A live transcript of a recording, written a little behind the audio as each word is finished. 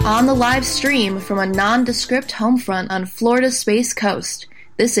On the live stream from a nondescript homefront on Florida's Space Coast,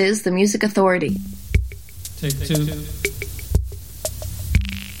 this is the Music Authority. Take two.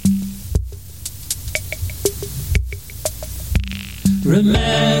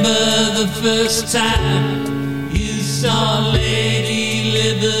 Remember the first time you saw Lady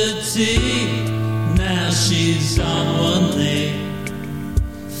Liberty? Now she's on one knee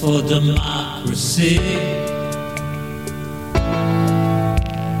for democracy,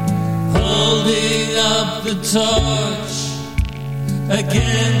 holding up the torch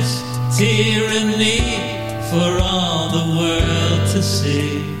against tyranny for all the world to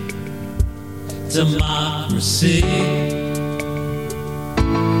see. Democracy.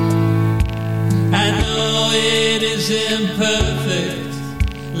 I know it is imperfect,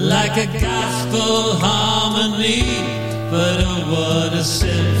 like a gospel harmony, but oh, what a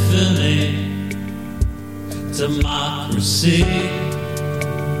symphony. Democracy.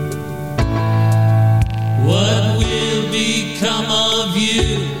 What will become of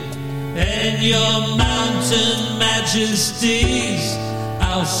you and your mountain majesties?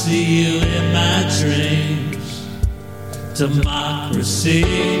 I'll see you in my dreams. Democracy.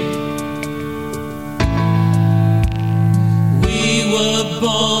 We were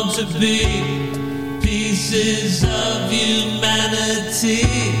born to be pieces of humanity.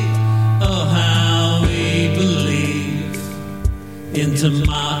 Oh, how we believe in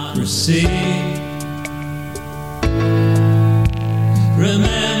democracy.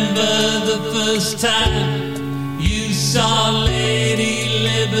 Remember the first time you saw Lady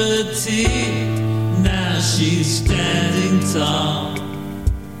Liberty? Now she's standing tall,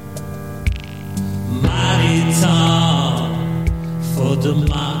 mighty tall for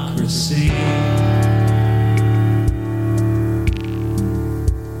democracy.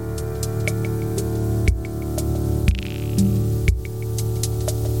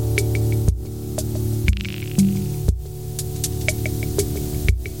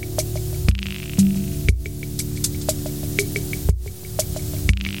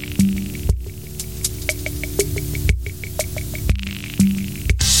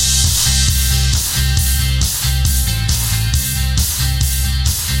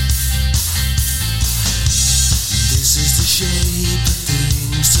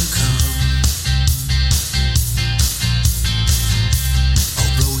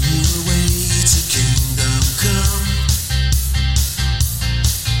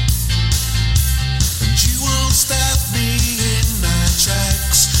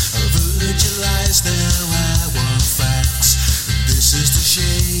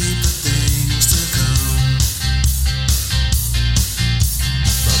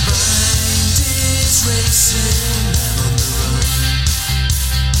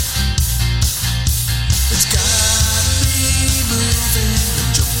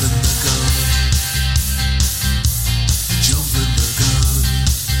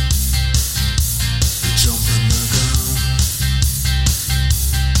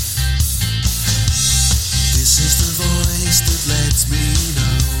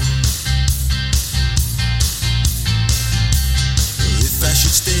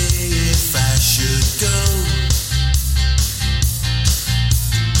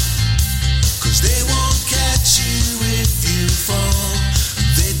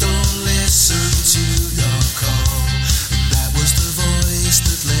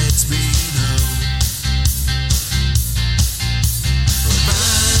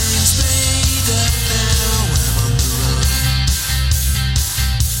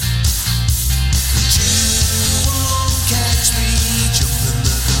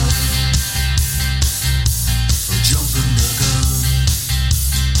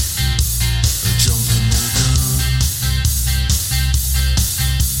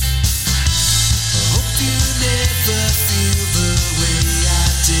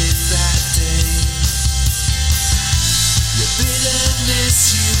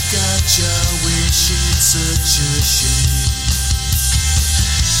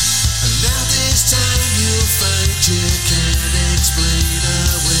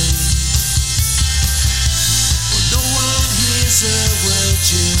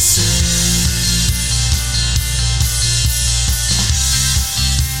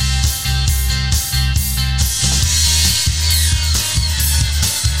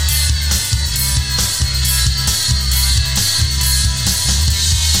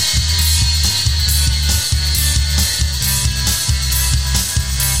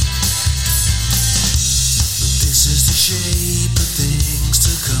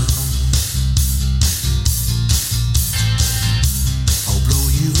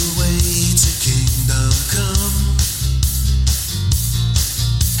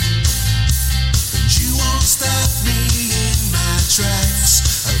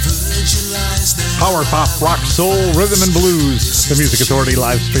 power pop, rock, soul, rhythm, and blues. The Music Authority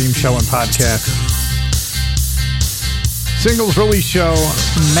live stream show and podcast. Singles release show,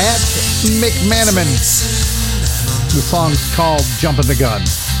 Matt McManaman. The song's called Jumpin' the Gun.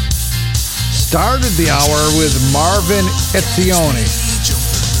 Started the hour with Marvin Etzioni,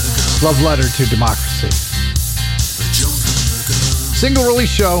 Love Letter to Democracy. Single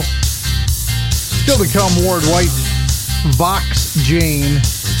release show, still to come, Ward White, Vox Jane,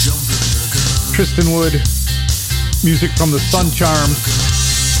 Tristan Wood, music from the Sun Charms,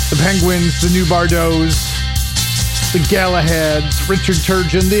 the Penguins, the New Bardos, the Galahads, Richard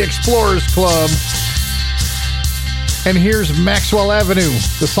Turgeon, the Explorers Club. And here's Maxwell Avenue.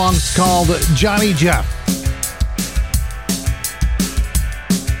 The song's called Johnny Jeff.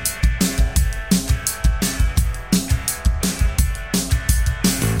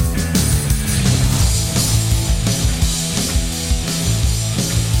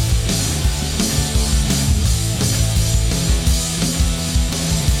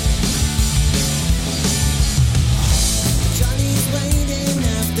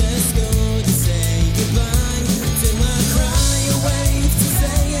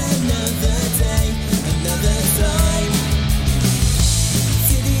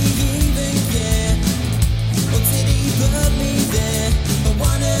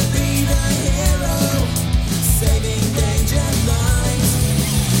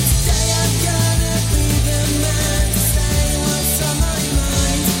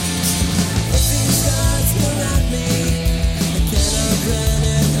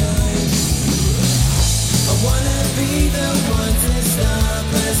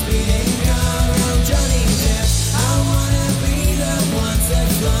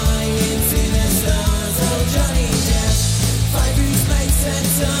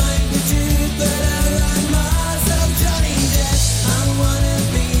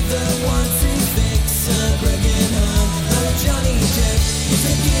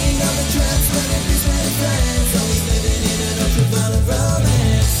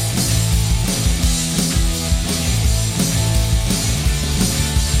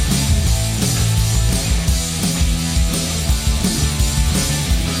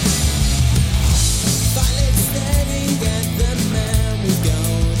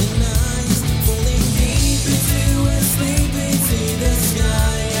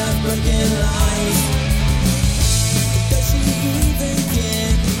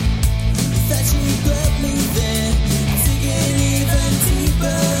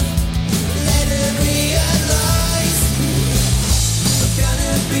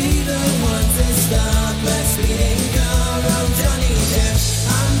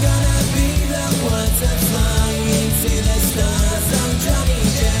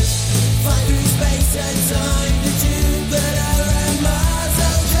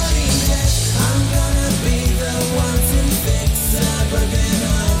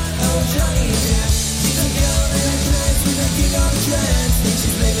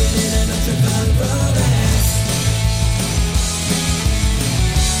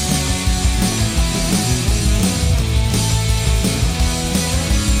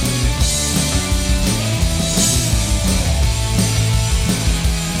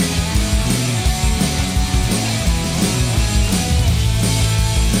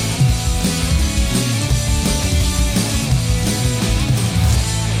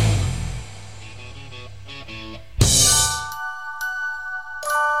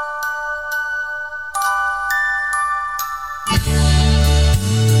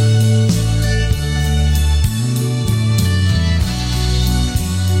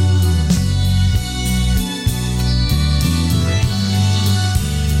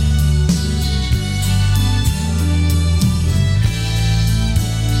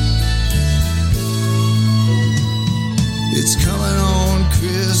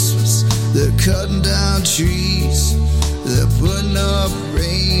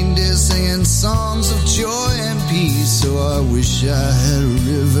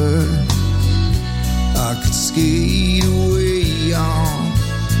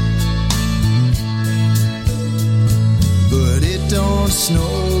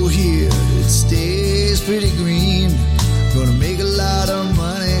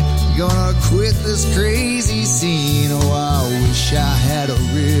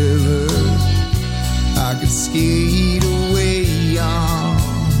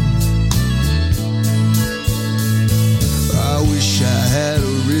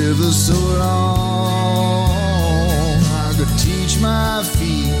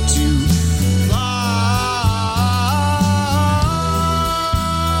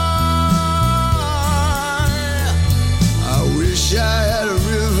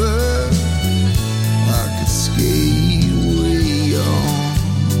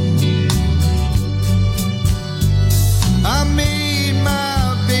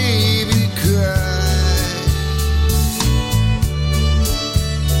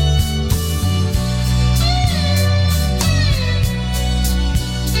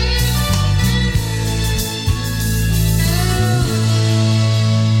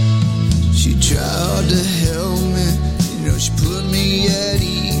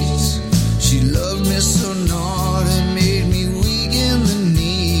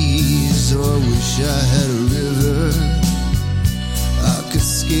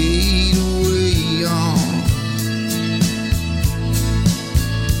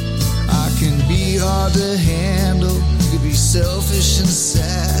 selfish and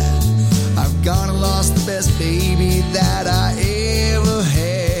sad. I've gone and lost the best baby that I ever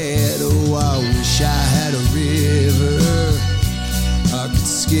had. Oh, I wish I had a river I could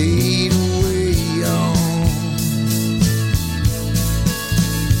skate away on.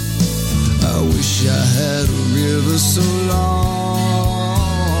 I wish I had a river so long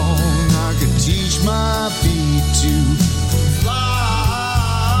I could teach my feet to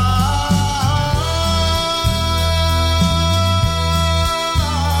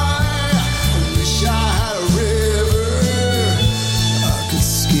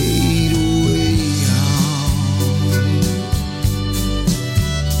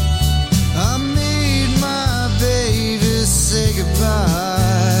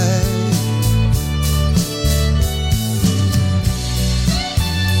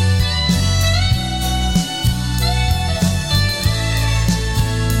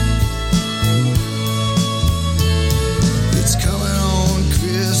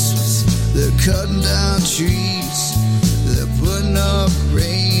cutting down trees, they're putting up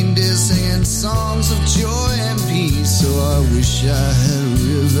reindeer singing songs of joy and peace. So I wish I had a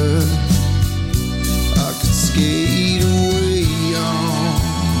river I could skate away on,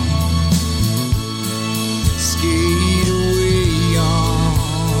 skate away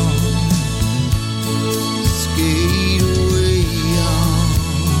on, skate away on.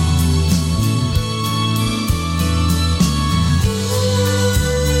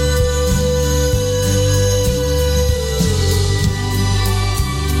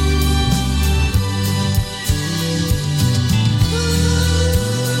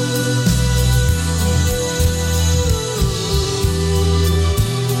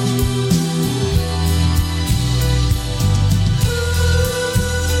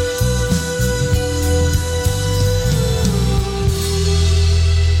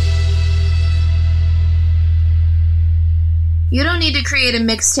 You don't need to create a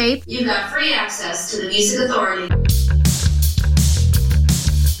mixtape. You've got free access to the Music Authority.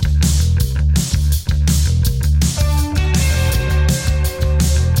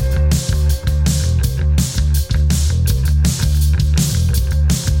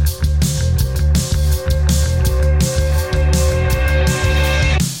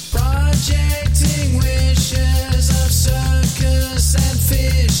 Projecting wishes of circus and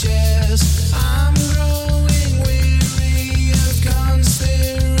fishes. I'm growing weary of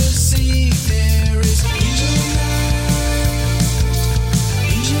conspiracy theories. Angel night,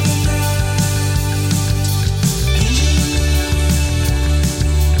 angel night, angel night.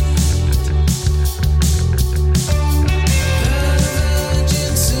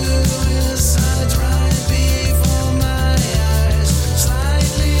 Virgin suicides right before my eyes.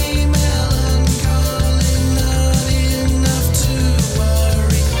 Slightly melancholy, not enough to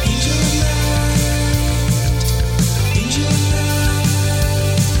worry. Angel night, angel night,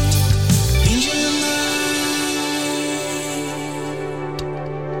 angel night.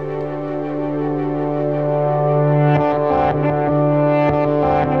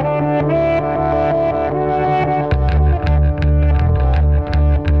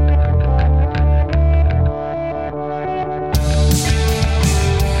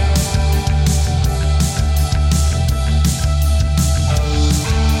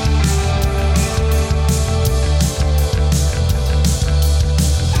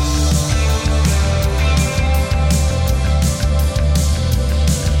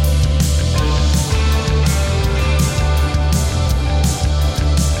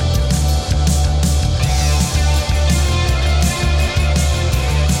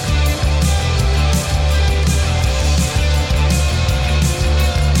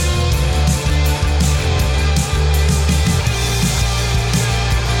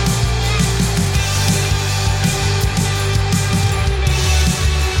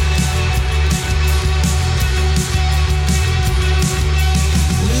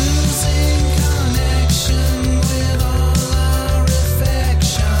 Losing connection with all our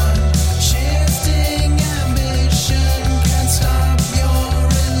affection. Shifting ambition can't stop your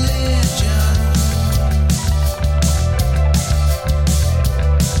religion.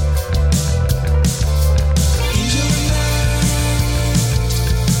 Angel night,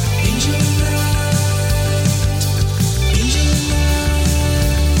 angel night, angel night.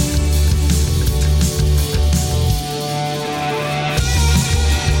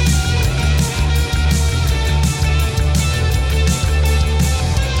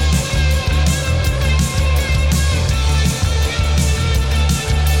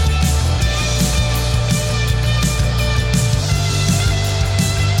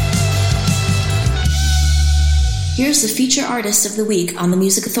 Here's the feature artist of the week on the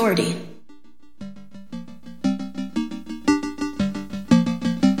Music Authority.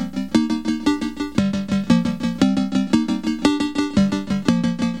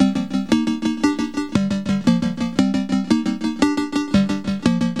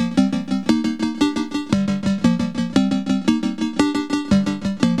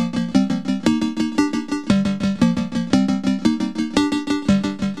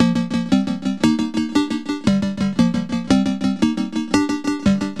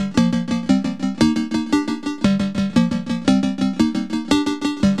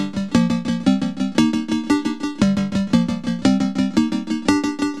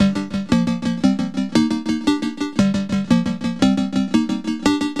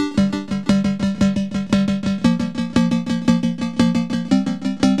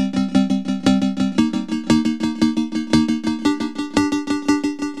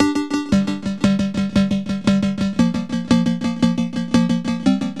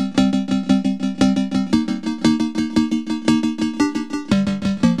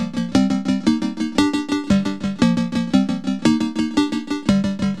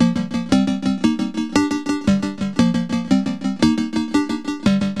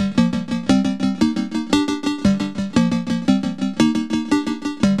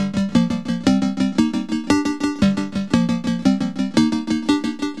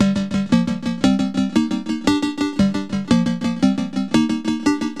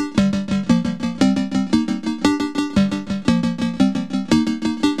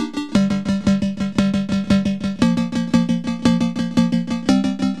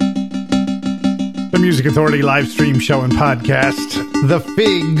 Music Authority live stream show and podcast, The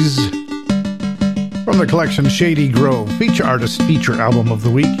Figs, from the collection Shady Grove, feature artist, feature album of the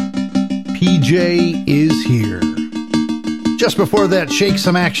week, PJ Is Here. Just before that, Shake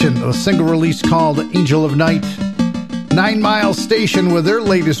Some Action, a single release called Angel of Night, 9 Mile Station with their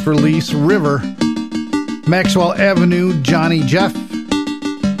latest release, River, Maxwell Avenue, Johnny Jeff,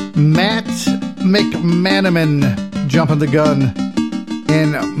 Matt McManaman, Jumping the Gun,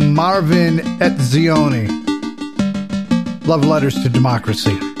 and Marvin Etzioni, Love Letters to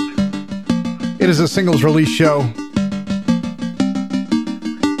Democracy. It is a singles release show,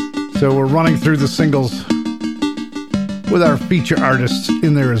 so we're running through the singles with our feature artists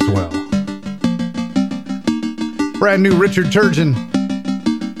in there as well. Brand new Richard Turgeon.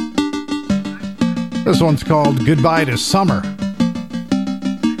 This one's called Goodbye to Summer.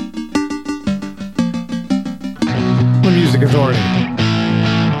 The Music Authority.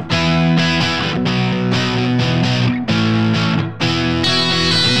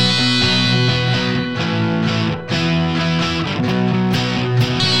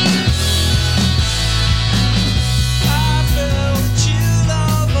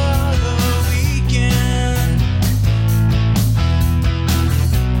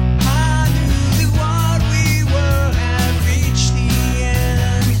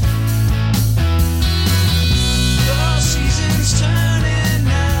 Seasons turn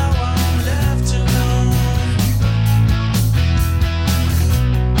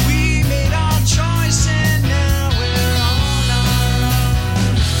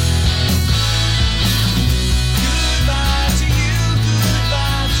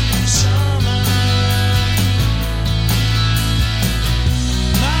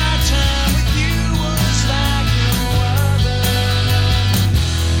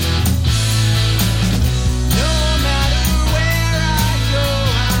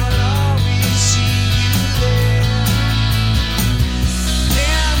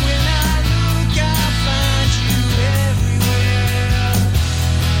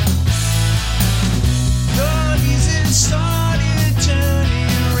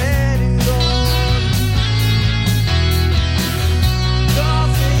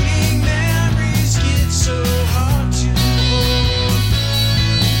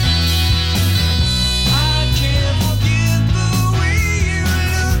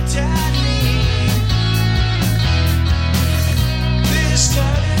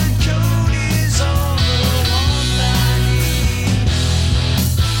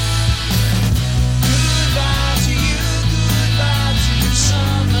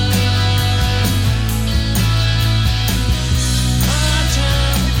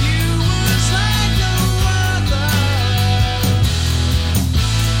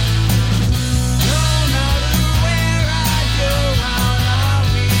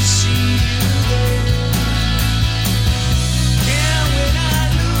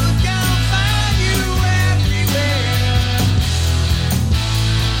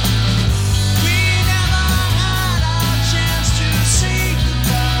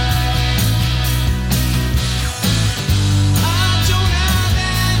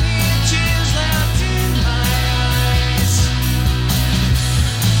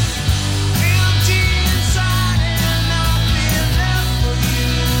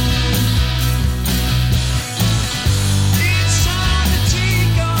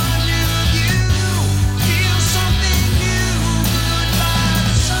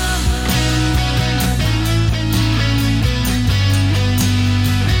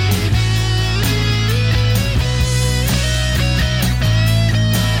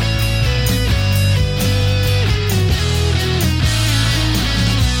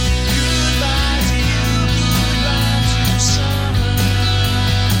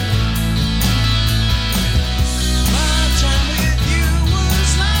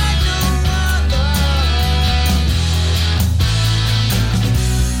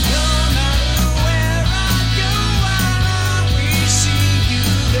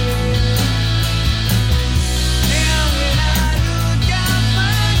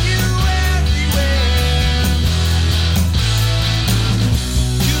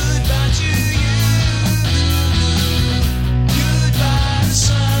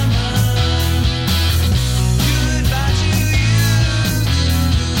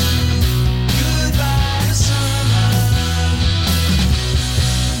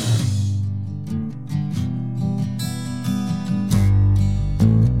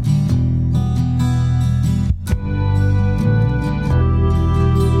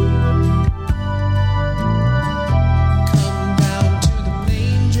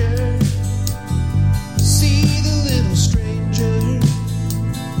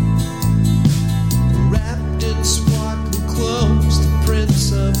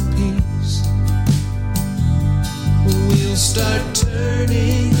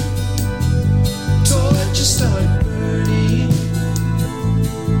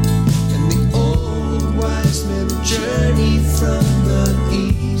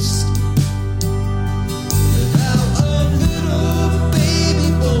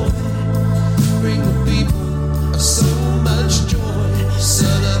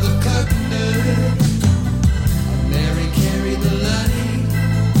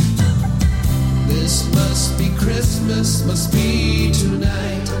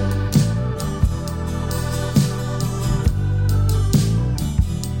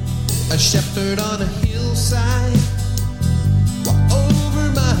shepherd on a hillside, while over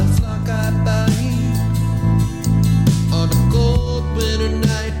my flock I bide. On a cold winter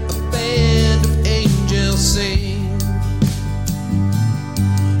night, a band of angels sing.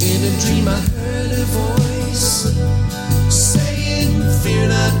 In a dream I heard a voice saying, fear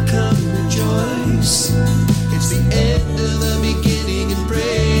not, come rejoice. It's the end of the beginning, and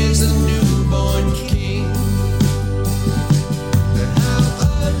praise the newborn King. How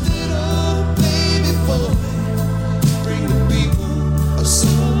a little baby boy bring the people of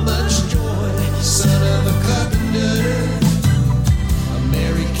so much joy. Son of a carpenter, a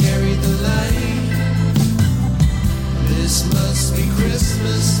Mary carried the light. This must be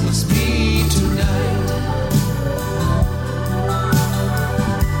Christmas, must be tonight.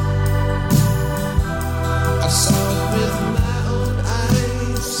 I saw it with my own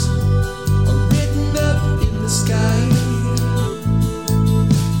eyes, written up in the sky.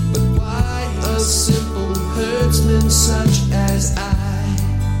 But why a simple herdsman such as I?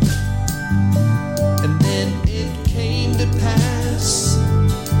 And then it came to pass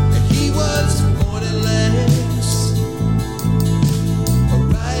that he was born at last,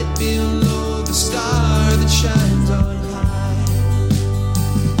 right below the star that shines on high.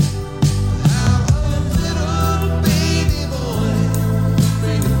 How a little baby boy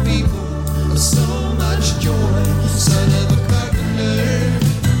bring the people of so much joy. Son of a carpenter,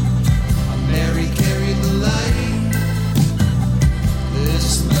 a Mary carried the light. This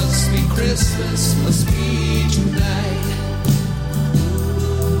must be Christmas, must be tonight.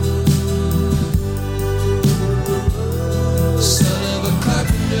 Son of a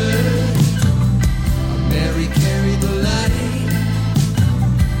carpenter, a Mary carried the light.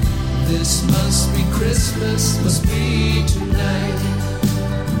 This must be Christmas, must be tonight.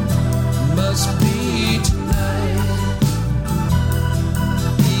 Must be tonight.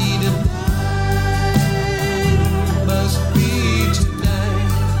 Be tonight. Must be tonight.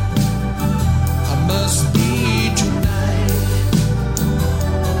 I must be tonight.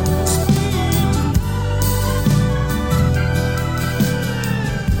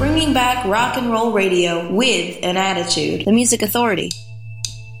 Bringing back rock and roll radio with an attitude. The Music Authority.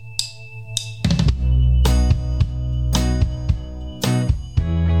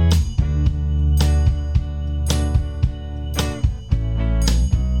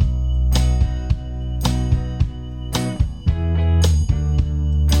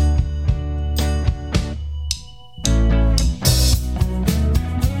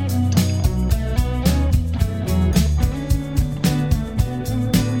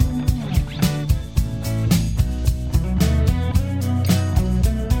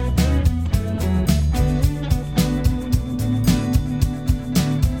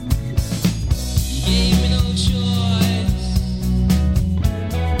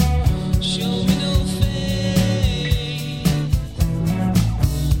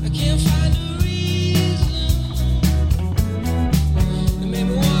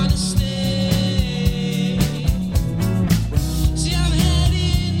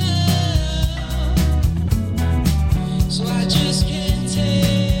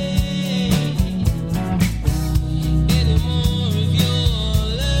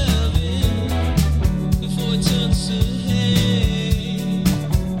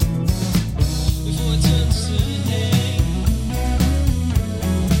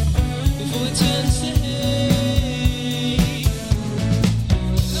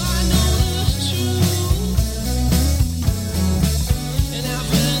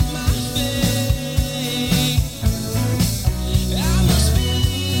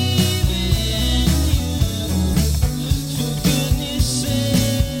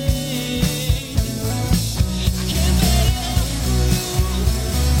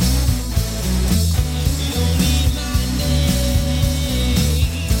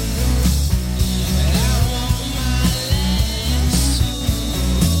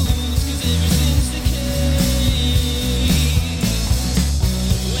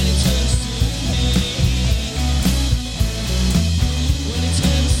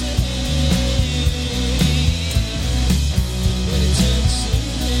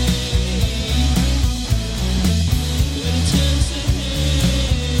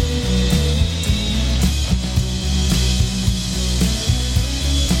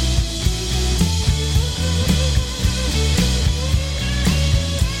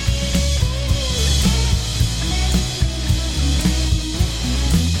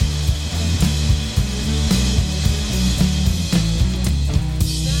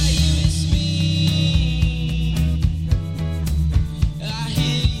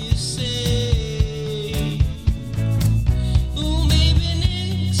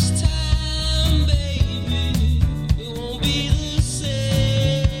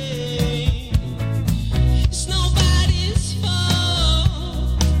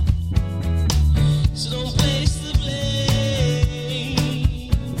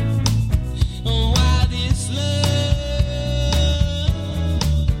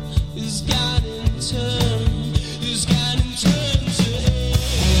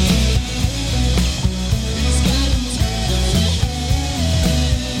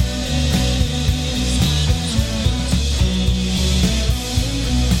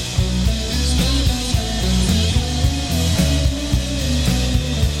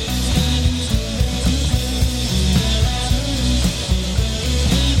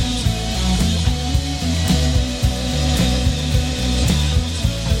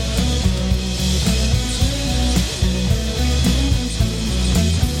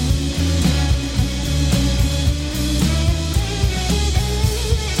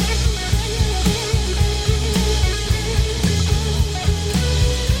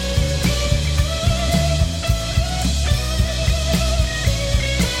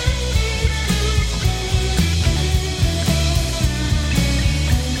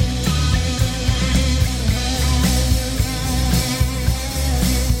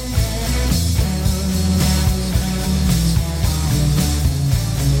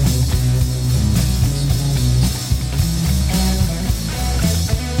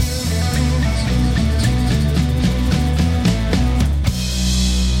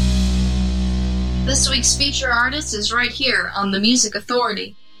 week's feature artist is right here on the Music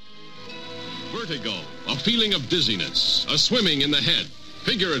Authority. Vertigo, a feeling of dizziness, a swimming in the head.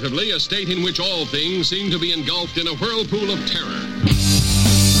 Figuratively, a state in which all things seem to be engulfed in a whirlpool of terror.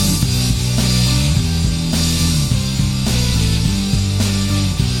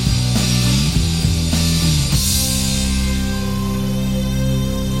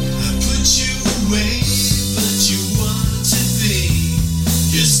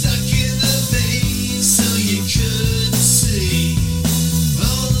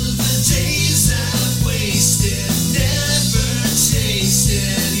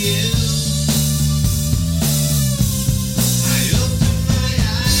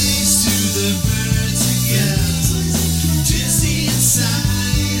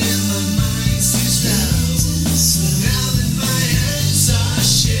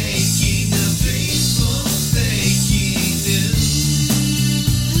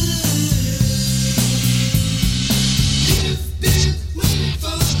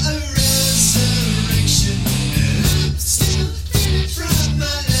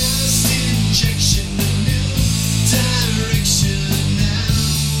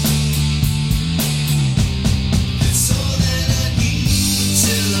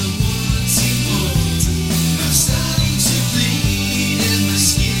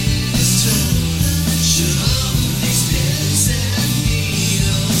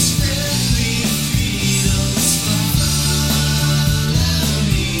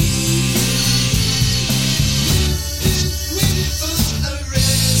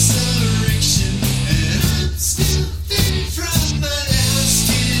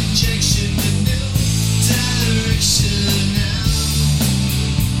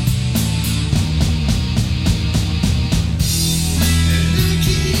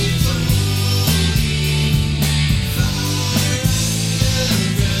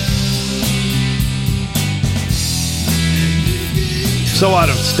 So out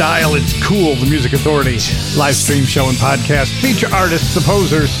of style, it's cool. The Music Authority live stream show and podcast. Feature artists, The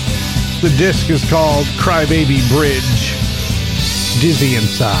Posers. The disc is called Crybaby Bridge. Dizzy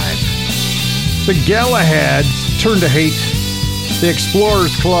Inside. The Galahads, Turn to Hate. The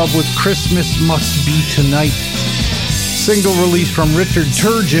Explorers Club with Christmas Must Be Tonight. Single release from Richard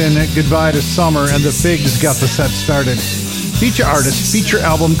Turgeon, Goodbye to Summer, and The Figs got the set started. Feature artist, feature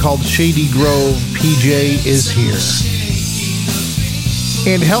album called Shady Grove, PJ is here.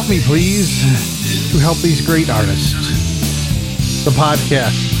 And help me, please, to help these great artists. The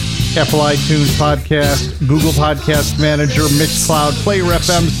podcast, Apple iTunes Podcast, Google Podcast Manager, Mixcloud, Player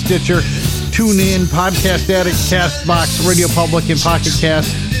FM, Stitcher, TuneIn, Podcast Addict, CastBox, Radio Public, and Pocket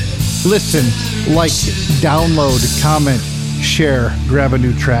Cast. Listen, like, download, comment, share, grab a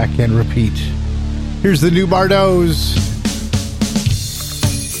new track, and repeat. Here's the new Bardos.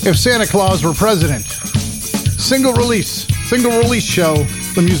 If Santa Claus Were President. Single release show,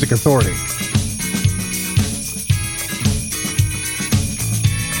 The Music Authority.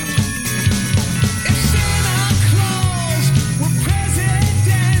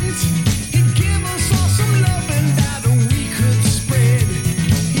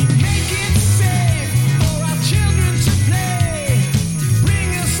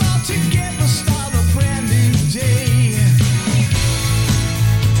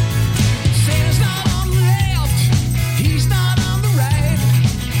 Santa's not on the left, he's not on the right.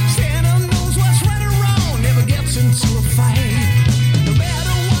 Santa knows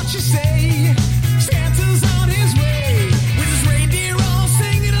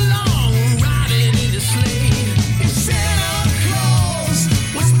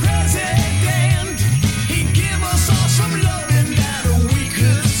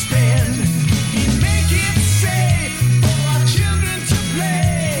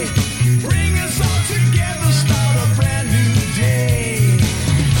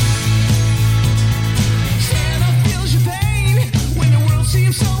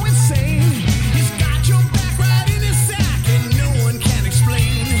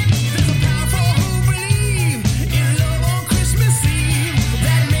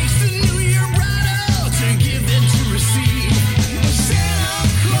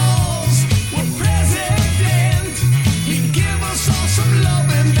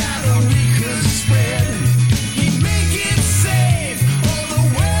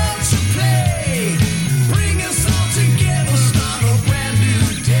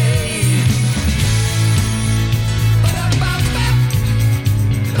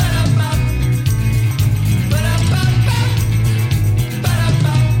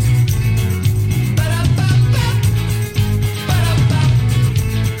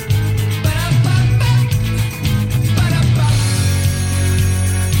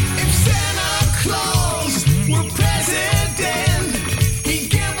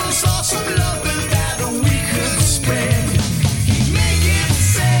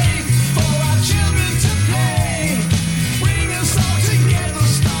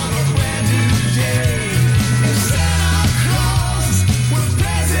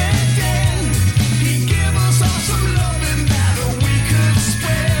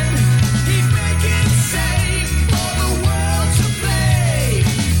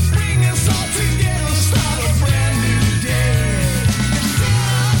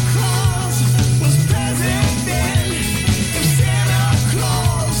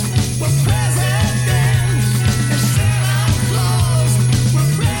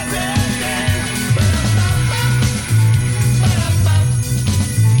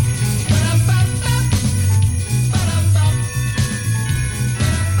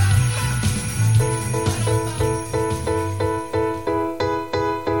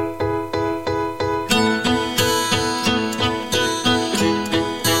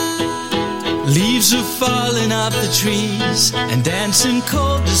falling off the trees and dancing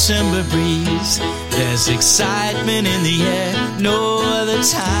cold December breeze. There's excitement in the air, no other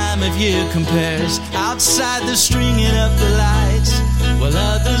time of year compares. Outside they're stringing up the lights while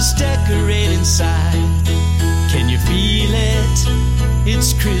others decorate inside. Can you feel it?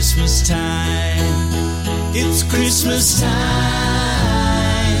 It's Christmas time. It's Christmas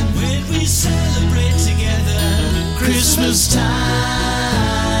time when we celebrate together. Christmas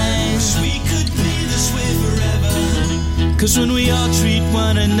time. Wish we could be this way forever. 'Cause when we all treat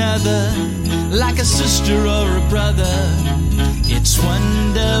one another like a sister or a brother, it's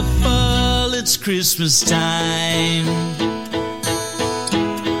wonderful. It's Christmas time.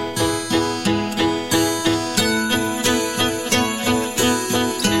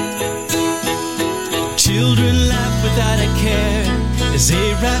 Children laugh without a care as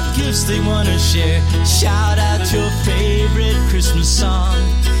they wrap gifts they want to share. Shout out your favorite Christmas song.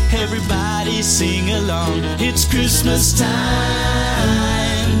 Everybody sing along. It's Christmas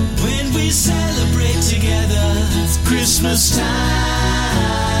time when we celebrate together. It's Christmas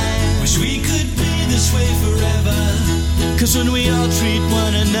time. Wish we could be this way forever. 'Cause when we all treat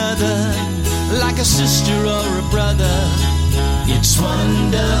one another like a sister or a brother, it's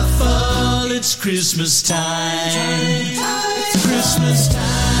wonderful. It's Christmas time. It's Christmas time.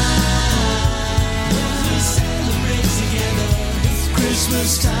 We celebrate together. It's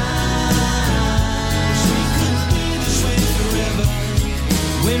Christmas time. Wish we could be this way forever.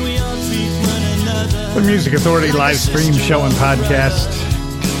 When we all treat one another. The Music Authority live stream show and podcast.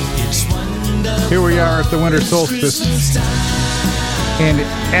 It's wonderful. Here we are at the winter solstice. And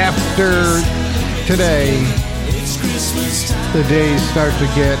after today, the days start to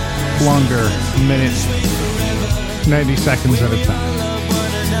get longer, minutes, 90 seconds at a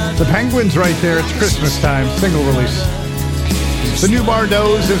time. The Penguins right there, it's Christmas time, single release. The New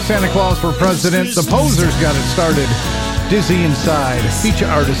Bardos, If Santa Claus Were President. The Posers got it started. Dizzy Inside, feature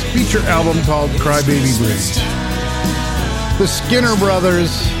artist, feature album called Crybaby Bridge. The Skinner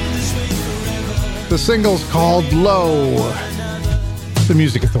Brothers, the single's called Low. The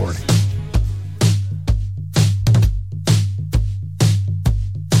Music Authority.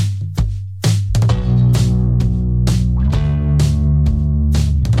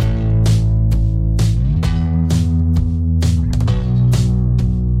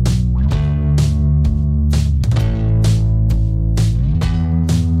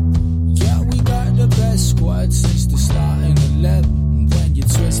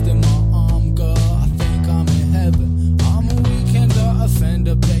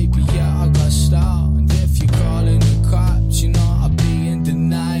 Baby,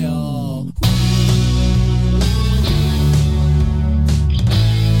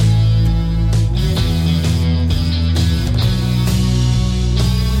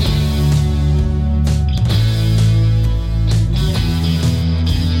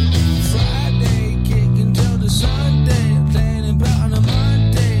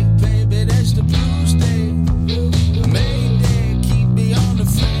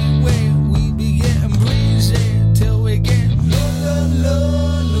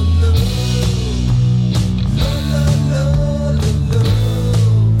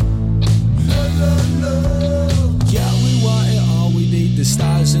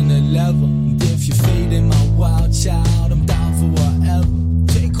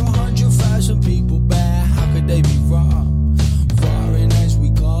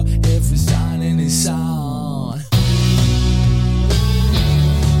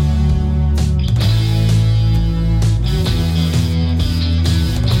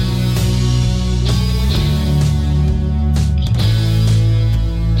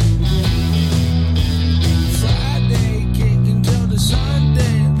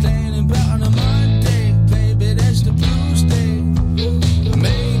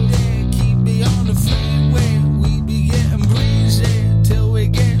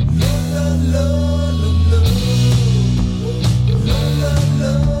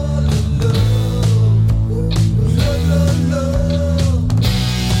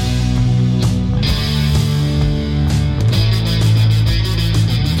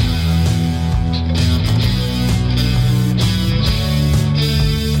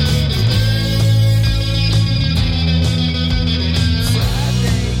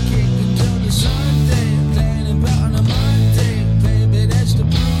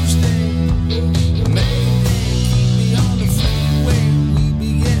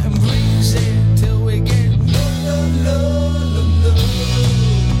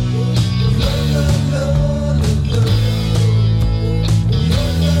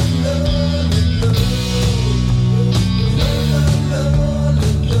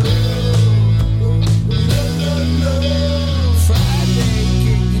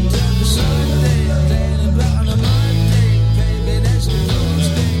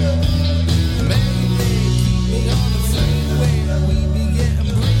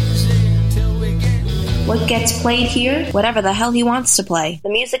 gets played here, whatever the hell he wants to play. The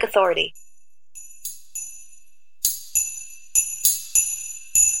Music Authority.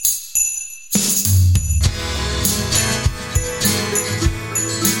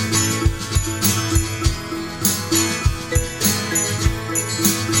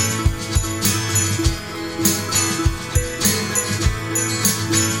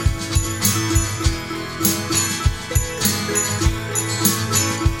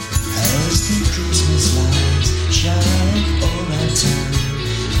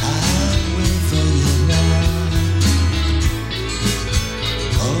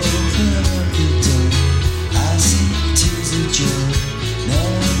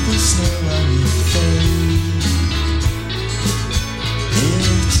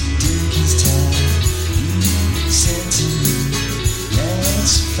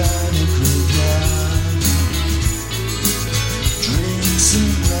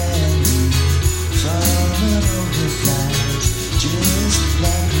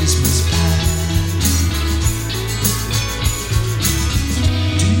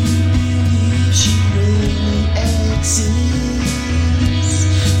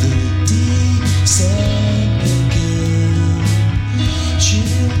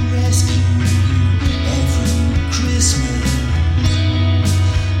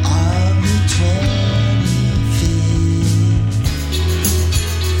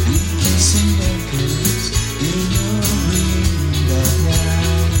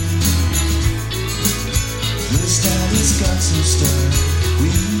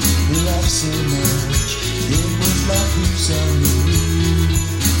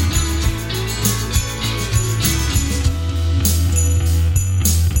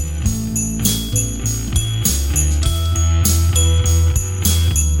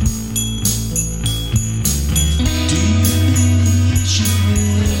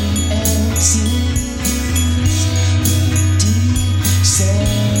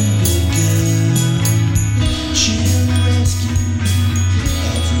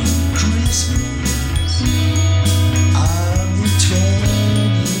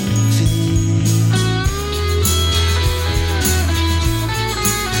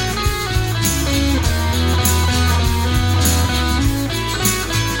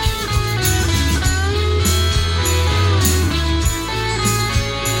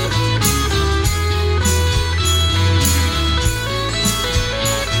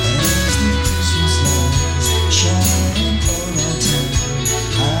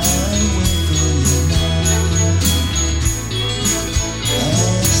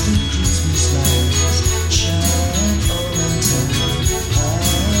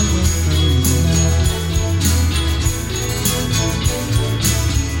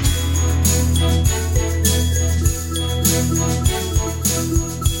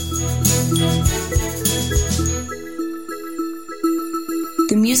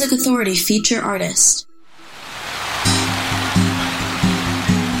 The Music Authority feature artist.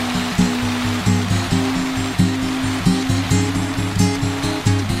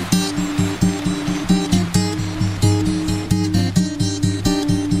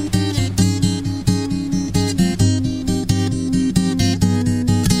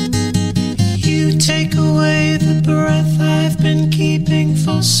 You take away the breath I've been keeping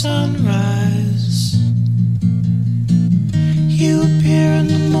for sunrise. You appear in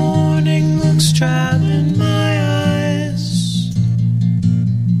the morning, looks drab in my eyes.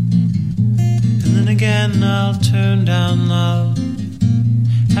 And then again I'll turn down love,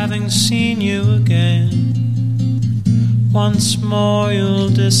 having seen you again. Once more you'll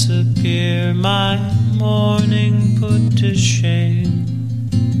disappear, my morning put to shame.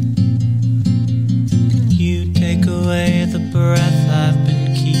 You take away the breath I've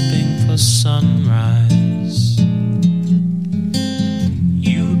been keeping for sunrise.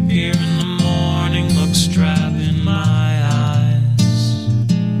 You appear in the morning, looks drab in my eyes.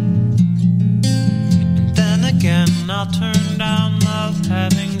 And then again I'll turn down love,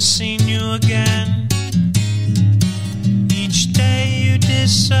 having seen you again. Each day you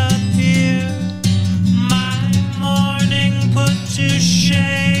disappear, my morning put to shame.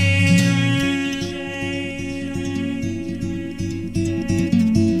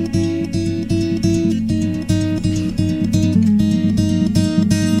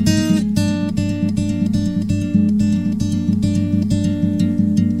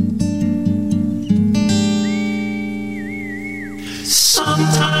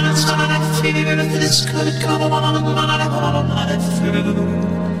 Sometimes I fear this could go on my whole life through.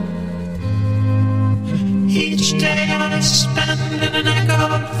 Each day I spend in an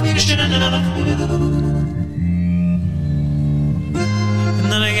echoed vision of you. And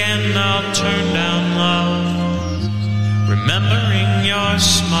then again I'll turn down love, remembering your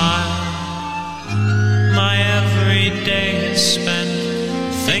smile. My every day is spent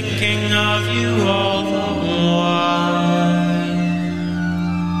thinking of you all the while.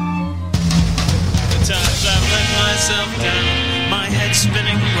 The times I've let myself down, my head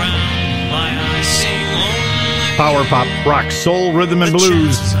spinning round, my eyes seeing only Power pop, rock, soul, rhythm, and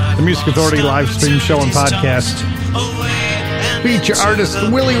blues. The Music Authority live stream show and podcast. Feature artist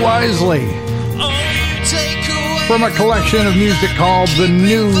Willie Wisely. From a collection of music called The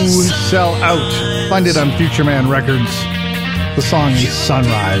New Sell Out. Find it on Future Man Records. The song is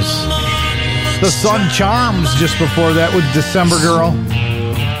Sunrise. The Sun Charms just before that with December Girl.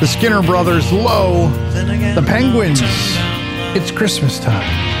 The Skinner Brothers, Low. The Penguins, It's Christmas Time.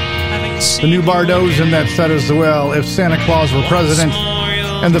 The New Bardos in that set as well, If Santa Claus Were President.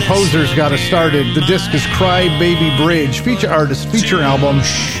 And the Posers got us started. The disc is Cry Baby Bridge. Feature artist, feature album,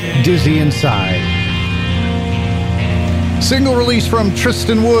 Dizzy Inside. Single release from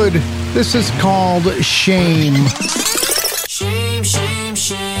Tristan Wood. This is called Shame. Shame, shame,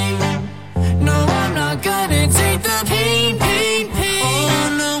 shame. No, I'm not gonna take the pain, pain, pain. Oh,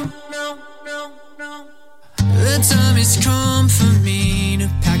 no, no, no, no. The time has come for me to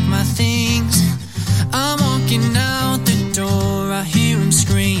pack my things. I'm walking out the door, I hear him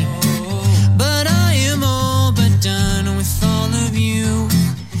scream. But I am all but done with all of you.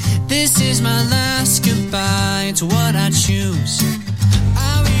 This is my last goodbye, it's what I choose.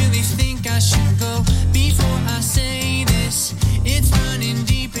 I really think I should go before I say this. It's running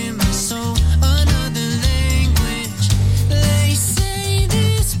deep in my soul, another language. They say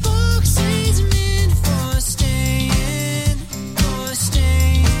this box is meant for staying, for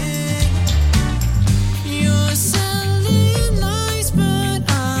staying. You're selling lies, but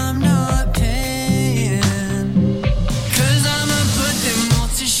I'm not paying. 'Cause I'ma put them all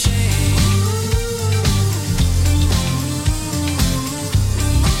to shame.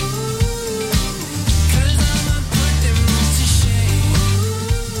 'Cause I'ma put them all to shame.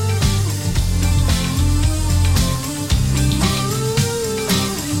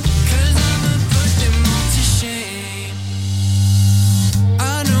 'Cause I'ma put them all to shame.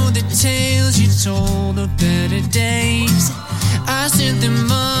 I know the tales you told of better days. I sent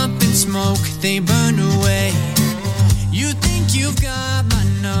them up in smoke, they burned away. You think you've got my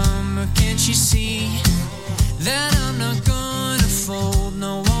number, can't you see that I'm not gonna fold,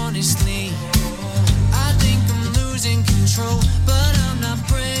 no, honestly. I think I'm losing control, but I'm not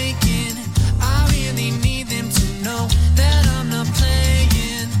breaking. I really need them to know that I'm not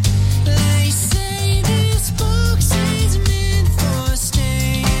playing. They say this box is meant for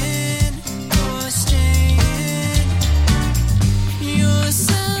staying, for staying. You're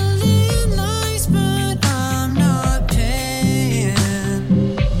selling lies, but I'm not paying.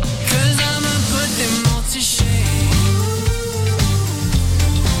 'Cause I'ma put them all to shame.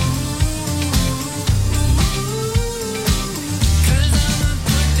 'Cause I'ma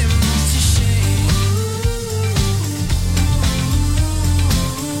put them all to shame.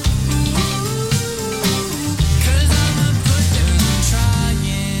 'Cause I'ma put them, I'm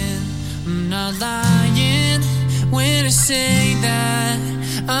trying, I'm not lying when I say that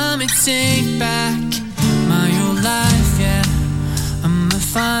I'ma take back my whole life, yeah. I'ma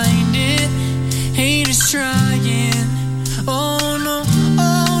find it, haters trying, oh no,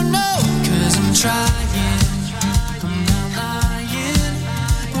 'cause I'm trying, I'm not lying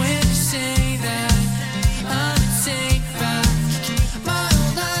when I say that I'ma take back my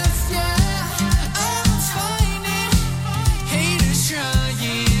whole life, yeah. I'ma find it, haters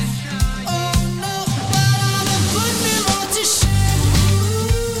trying, oh no, but I'ma put them all to shame.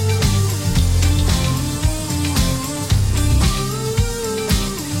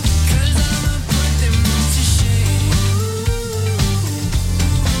 'Cause I'ma put them all to shame.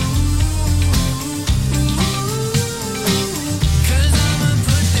 'Cause I'ma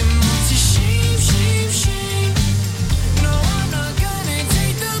put them all to shame, shame, shame. No, I'm not gonna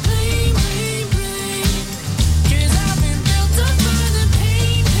take the blame, blame, blame. 'Cause I've been built up by the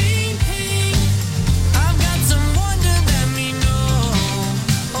pain, pain, pain. I've got someone to let me know,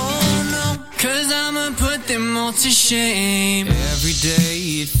 oh no. 'Cause I'ma put them all to shame. Every day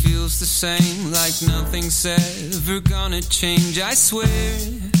it feels the same, like nothing's ever gonna change, I swear.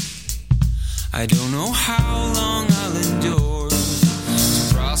 I don't know how long I'll endure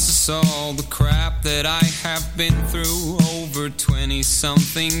to process all the crap that I have been through over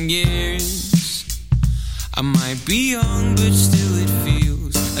 20-something years. I might be young, but still it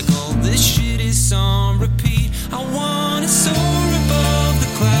feels like all this shit is on repeat. I wanna soar above the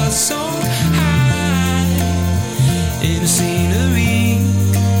clouds so high in scenery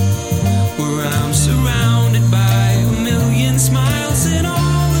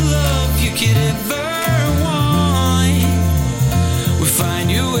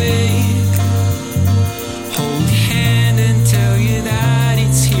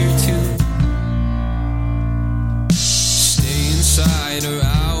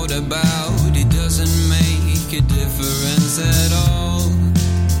thought about, it doesn't make a difference at all.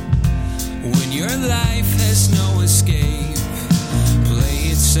 When your life has no escape,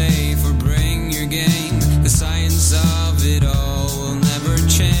 play it safe or bring your game. The science of it all will never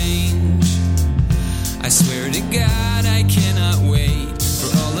change. I swear to God I cannot wait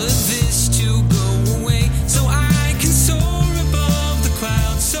for all of this to go away, so I can soar above the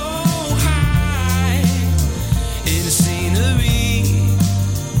clouds so high, in a scenery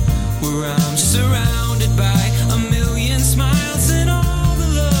where I'm surrounded by a million smiles and all the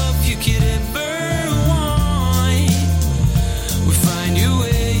love you could ever want. We find your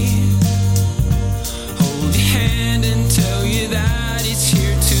way, hold your hand and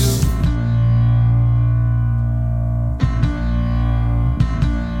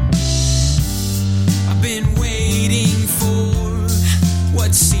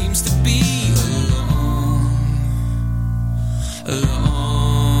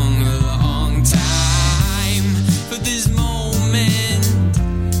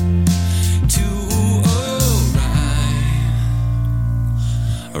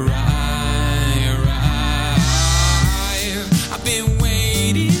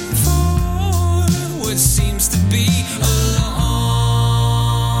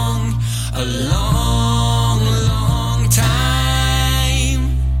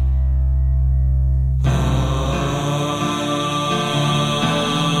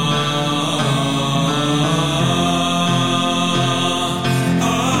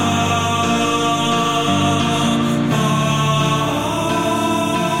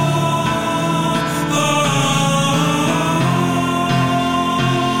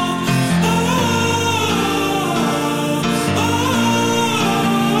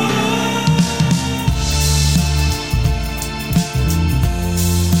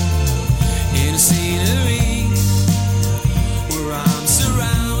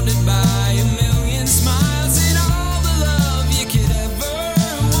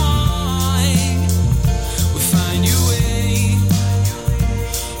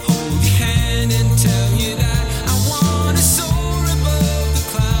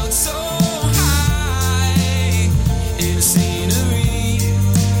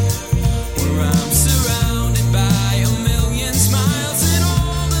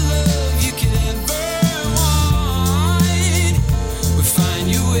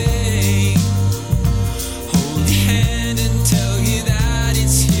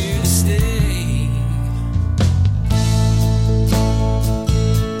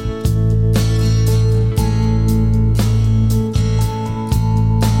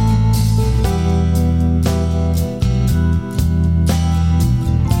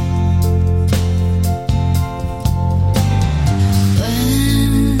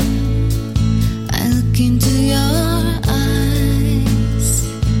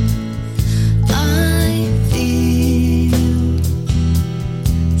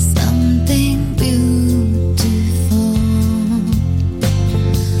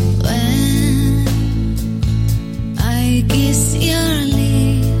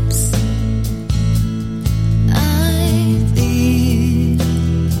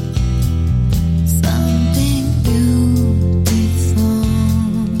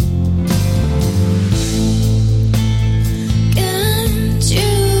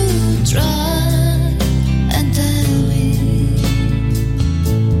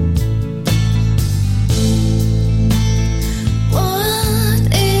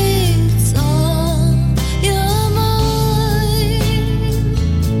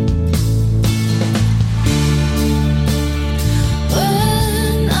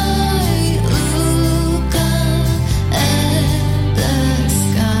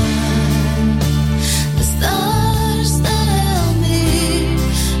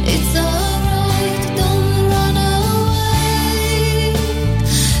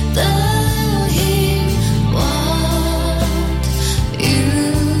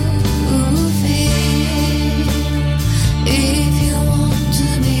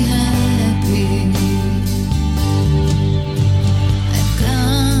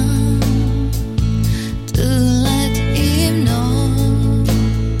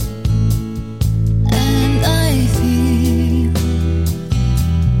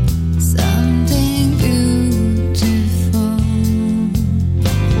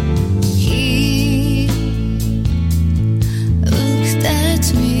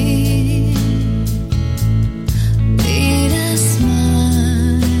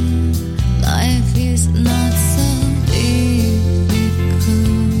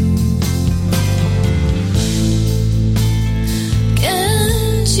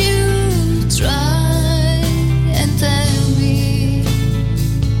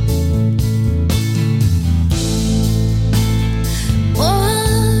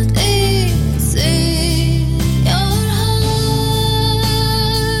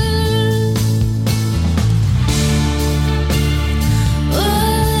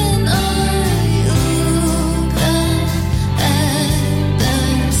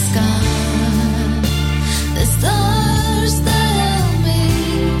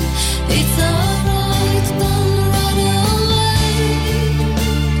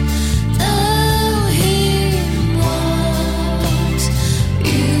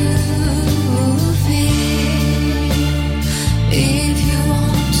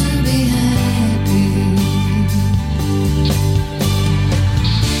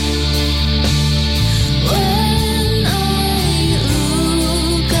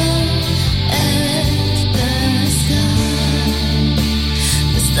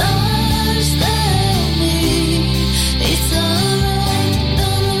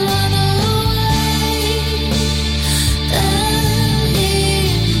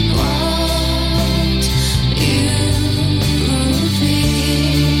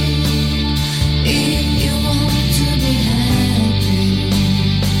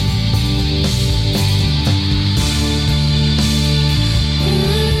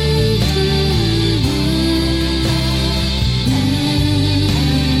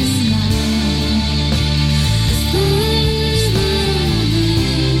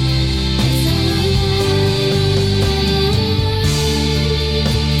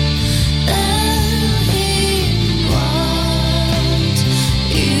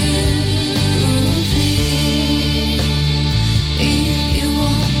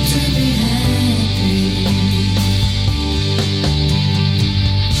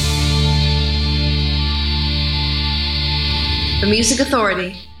The Music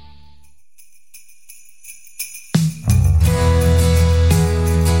Authority.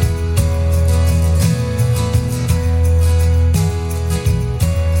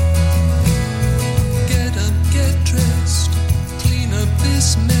 Get up, get dressed, clean up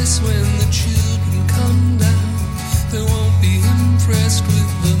this mess when the children come down. They won't be impressed with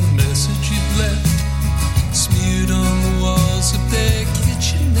the message you've left, smeared on the walls of their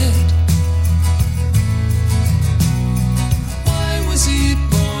kitchenette. Why was he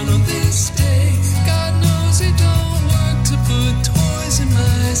born on this day? God knows he don't work to put toys in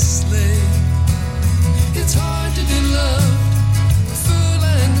my sleigh. It's hard to be loved